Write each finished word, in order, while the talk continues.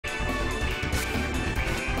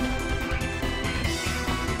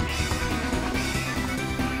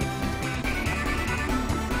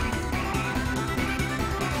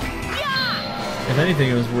anything,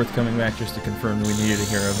 it was worth coming back just to confirm that we needed a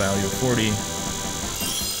hero value of 40.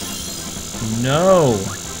 No!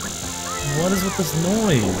 What is with this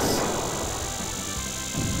noise?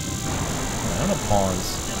 I'm gonna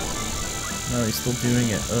pause. No, he's still doing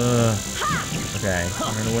it. Ugh. Okay,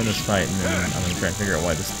 I'm gonna win this fight and then I'm gonna try and figure out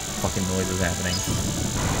why this fucking noise is happening.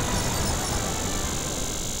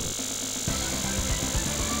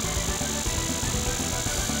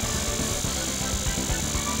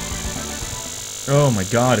 Oh my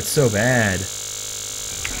god, it's so bad.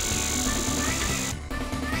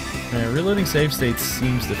 Reloading save states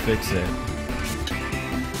seems to fix it.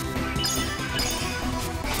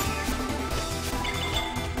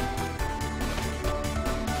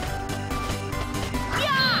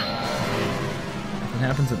 If it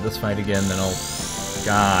happens at this fight again, then I'll...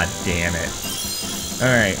 God damn it.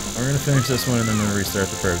 Alright, we're gonna finish this one and then I'm gonna restart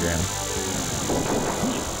the program.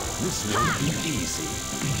 This won't be easy.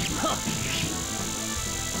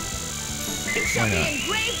 It shall be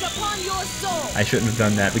engraved upon your soul. I shouldn't have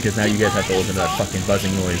done that because now you guys have to listen to that fucking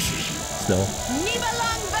buzzing noise still.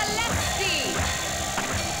 Nibelang Valesti.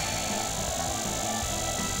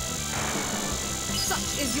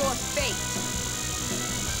 Such is your fate.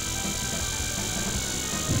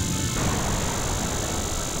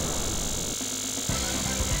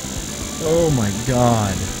 Oh my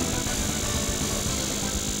god.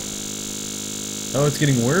 Oh, it's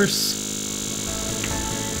getting worse.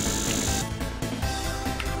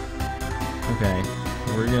 Okay,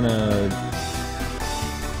 we're gonna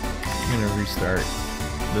restart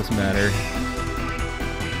this matter.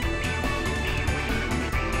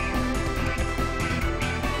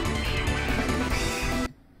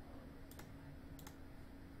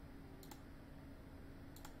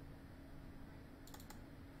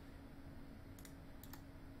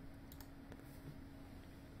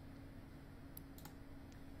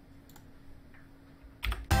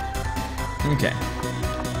 Okay.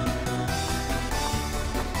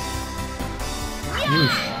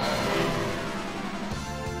 Oof.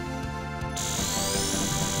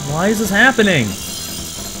 Why is this happening?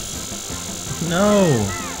 No.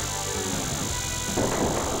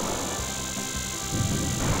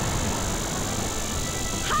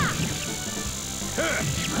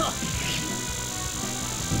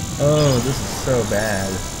 Oh, this is so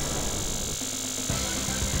bad.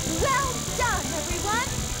 Well done, everyone.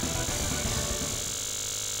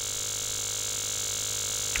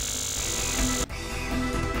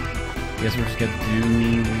 I guess we're just gonna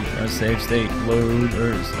do a save state load,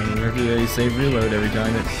 or whenever they save reload every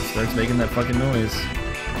time it starts making that fucking noise.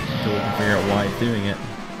 Until we can figure out why it's doing it.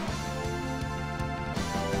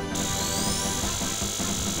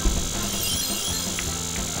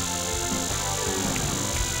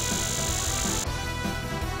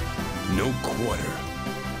 No quarter.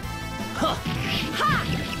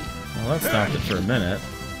 Well, that stopped it for a minute.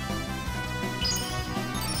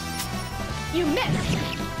 You missed.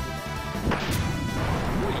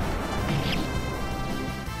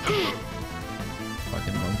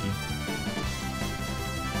 Fucking monkey.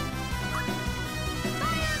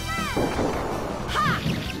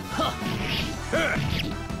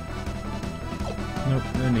 Nope,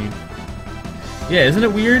 no need. Yeah, isn't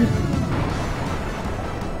it weird?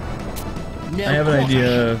 No I have an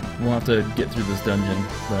idea. We'll have to get through this dungeon,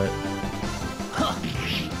 but I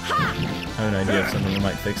have an idea of something that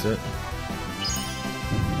might fix it.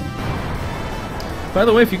 By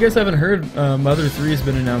the way, if you guys haven't heard, Mother 3 has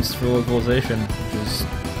been announced for localization, which is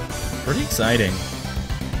pretty exciting,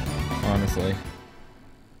 honestly.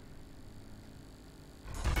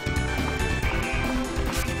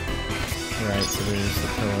 Right, so there's the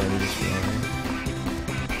pillar to destroy.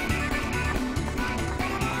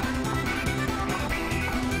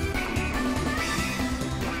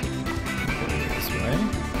 This way.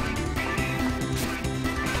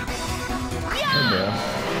 Oh, bro.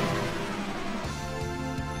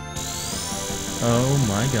 Oh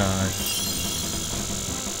my god.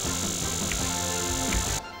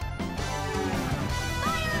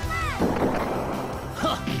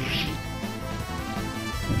 Oh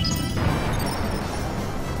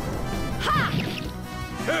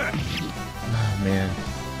man.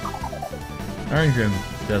 Iron Grim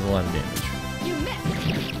does a lot of damage. You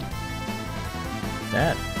missed.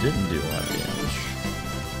 That didn't do a lot of damage.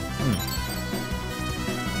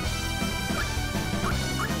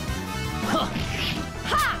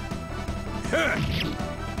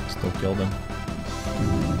 Still killed him.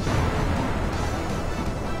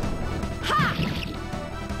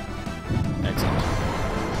 Excellent.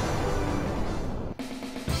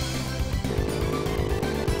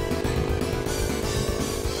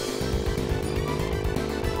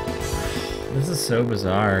 This is so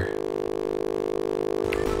bizarre.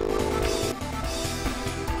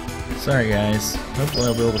 Sorry guys. Hopefully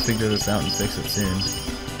I'll be able to figure this out and fix it soon.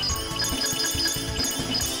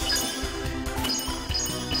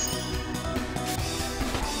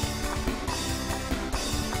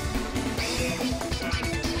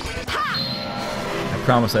 I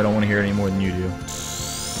promise I don't want to hear it any more than you do.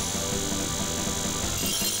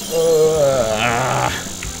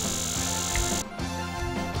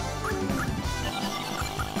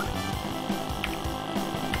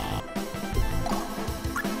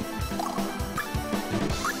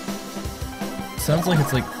 Sounds like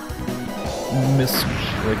it's like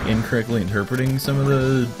incorrectly interpreting some of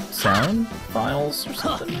the sound files or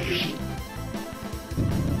something. Because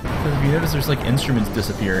if you notice, there's like instruments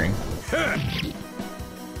disappearing.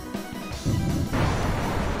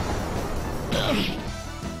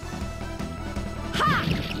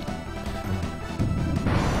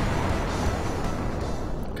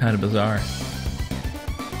 Kind of bizarre.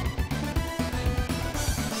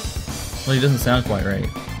 Well, he doesn't sound quite right.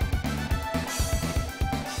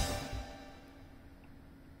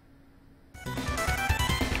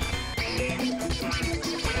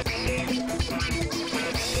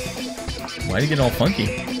 Why'd he get all funky?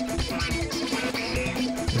 Is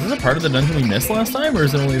this a part of the dungeon we missed last time, or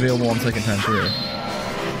is it only available on second time through?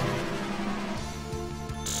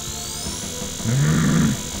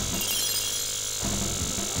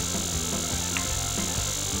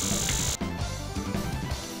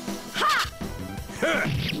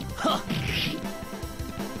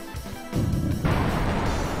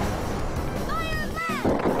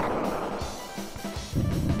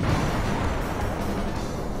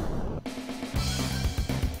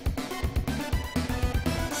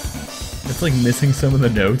 It's like missing some of the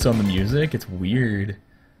notes on the music. It's weird.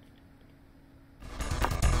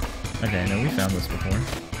 Okay, no, we found this before.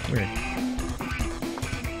 Weird.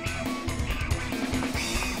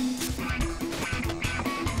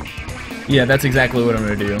 Yeah, that's exactly what I'm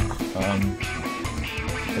gonna do. I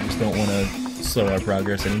just don't want to slow our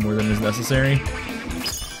progress any more than is necessary.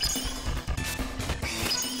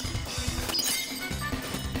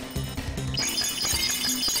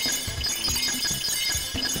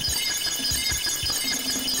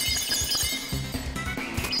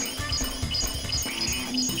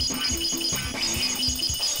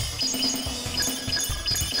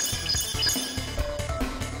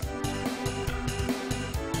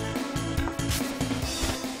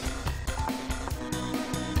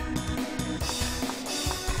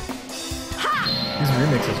 These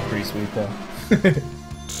remixes are pretty sweet, though.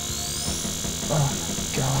 Oh my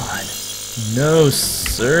god. No,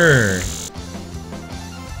 sir.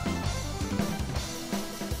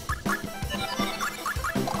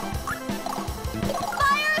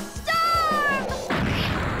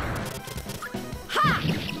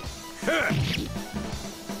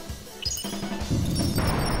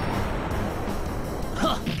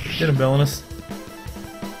 Get him, Bellinus.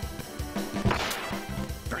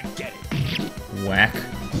 Forget it. Whack.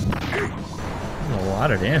 That's a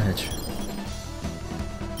lot of damage.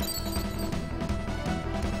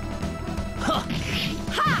 Cool.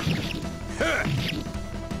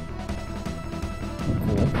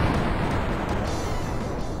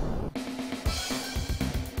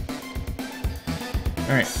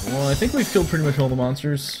 Alright, well I think we've killed pretty much all the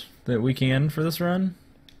monsters that we can for this run.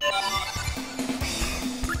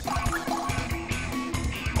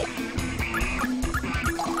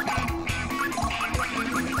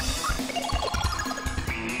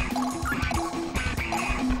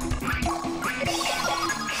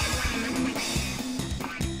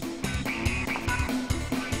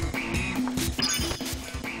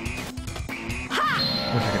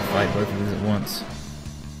 Wish I could fight both of these at once.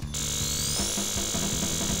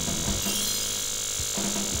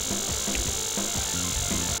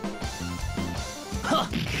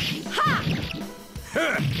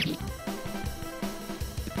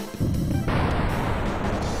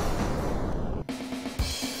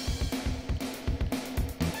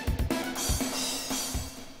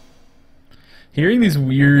 Hearing these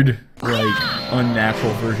weird, like,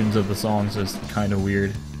 unnatural versions of the songs is kind of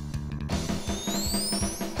weird.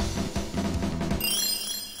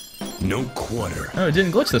 No quarter. Oh, it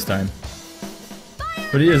didn't glitch this time.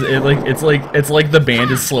 But it is. It's like the band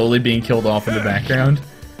is slowly being killed off in the background.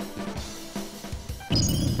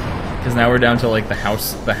 Because now we're down to like the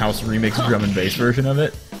house remix drum and bass version of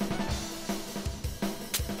it.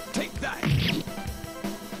 Take that.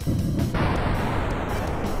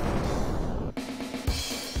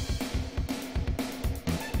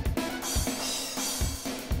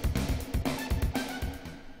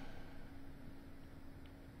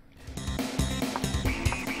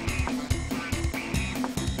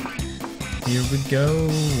 Here we go.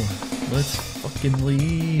 Let's fucking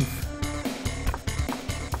leave.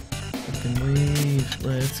 Fucking leave.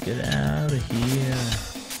 Let's get out of here.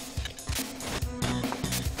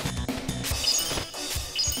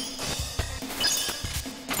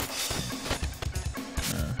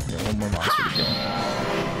 Got one more monster to kill.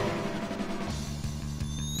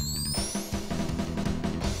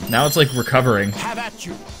 Now it's like recovering. Have at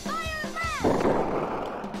you.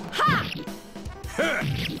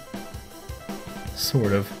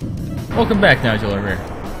 Sort of. Welcome back, Nigel, over here.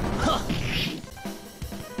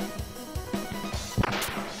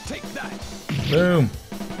 Take that. Boom.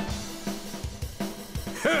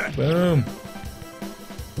 Boom.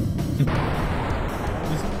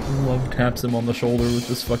 Just love taps him on the shoulder with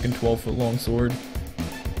this fucking 12-foot long sword.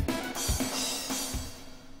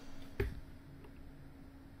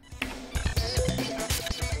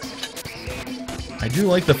 I do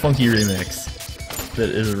like the funky remix that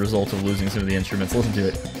is a result of losing some of the instruments. Listen to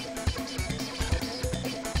it.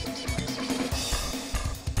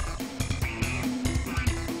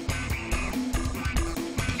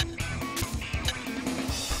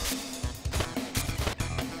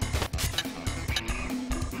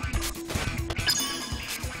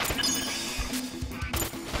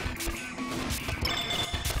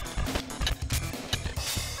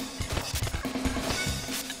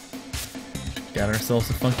 Got ourselves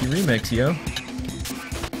a funky remix, yo.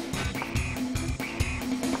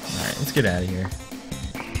 Alright, let's get out of here.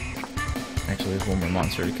 Actually, there's one more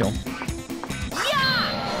monster to kill.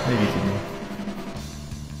 Maybe two more.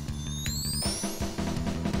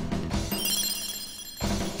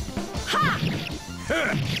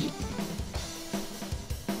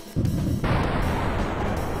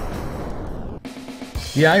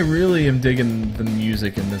 Yeah, I really am digging the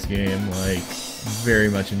music in this game, like, very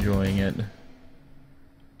much enjoying it.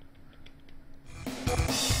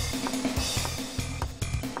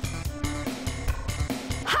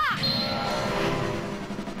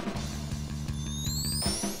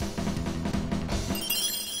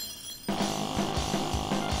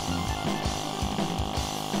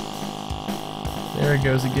 There it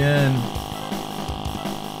goes again.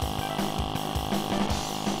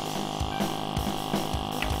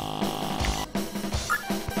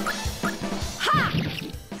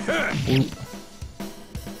 Oop.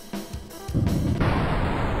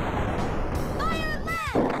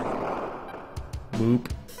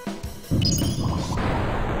 Boop.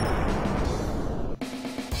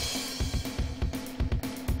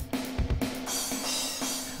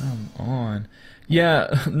 Come on.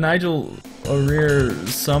 Yeah, Nigel,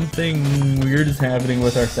 something weird is happening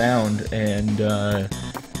with our sound, and Tara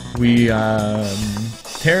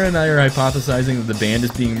and I are hypothesizing that the band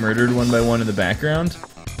is being murdered one by one in the background.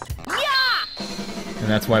 And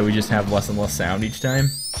that's why we just have less and less sound each time.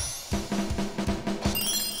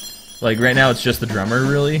 Like, right now it's just the drummer,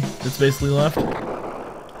 really, that's basically left.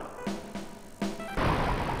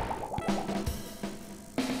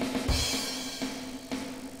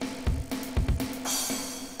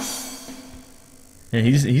 And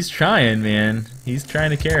he's trying, man. He's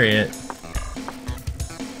trying to carry it.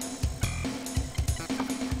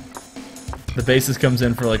 The bassist comes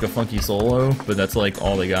in for like a funky solo, but that's like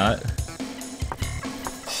all they got.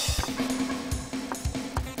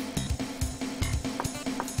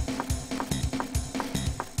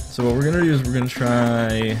 So what we're gonna do is we're gonna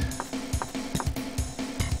try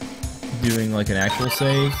doing like an actual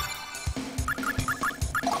save.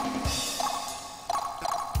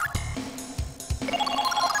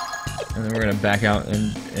 And then we're gonna back out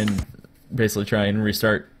and basically try and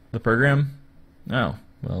restart the program. Oh,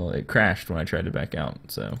 well, it crashed when I tried to back out,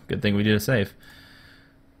 so good thing we did a save.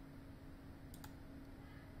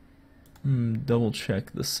 Double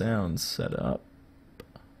check the sound setup.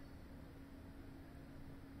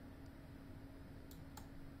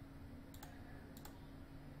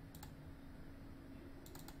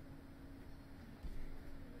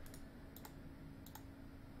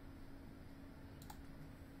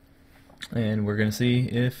 And we're gonna see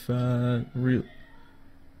if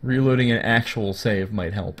reloading an actual save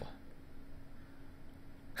might help.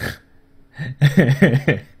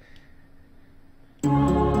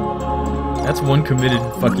 That's one committed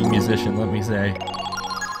fucking musician, let me say.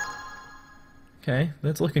 Okay,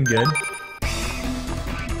 that's looking good.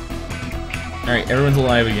 Alright, everyone's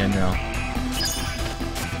alive again now.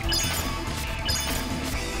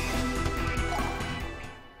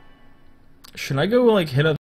 Should I go, like, hit up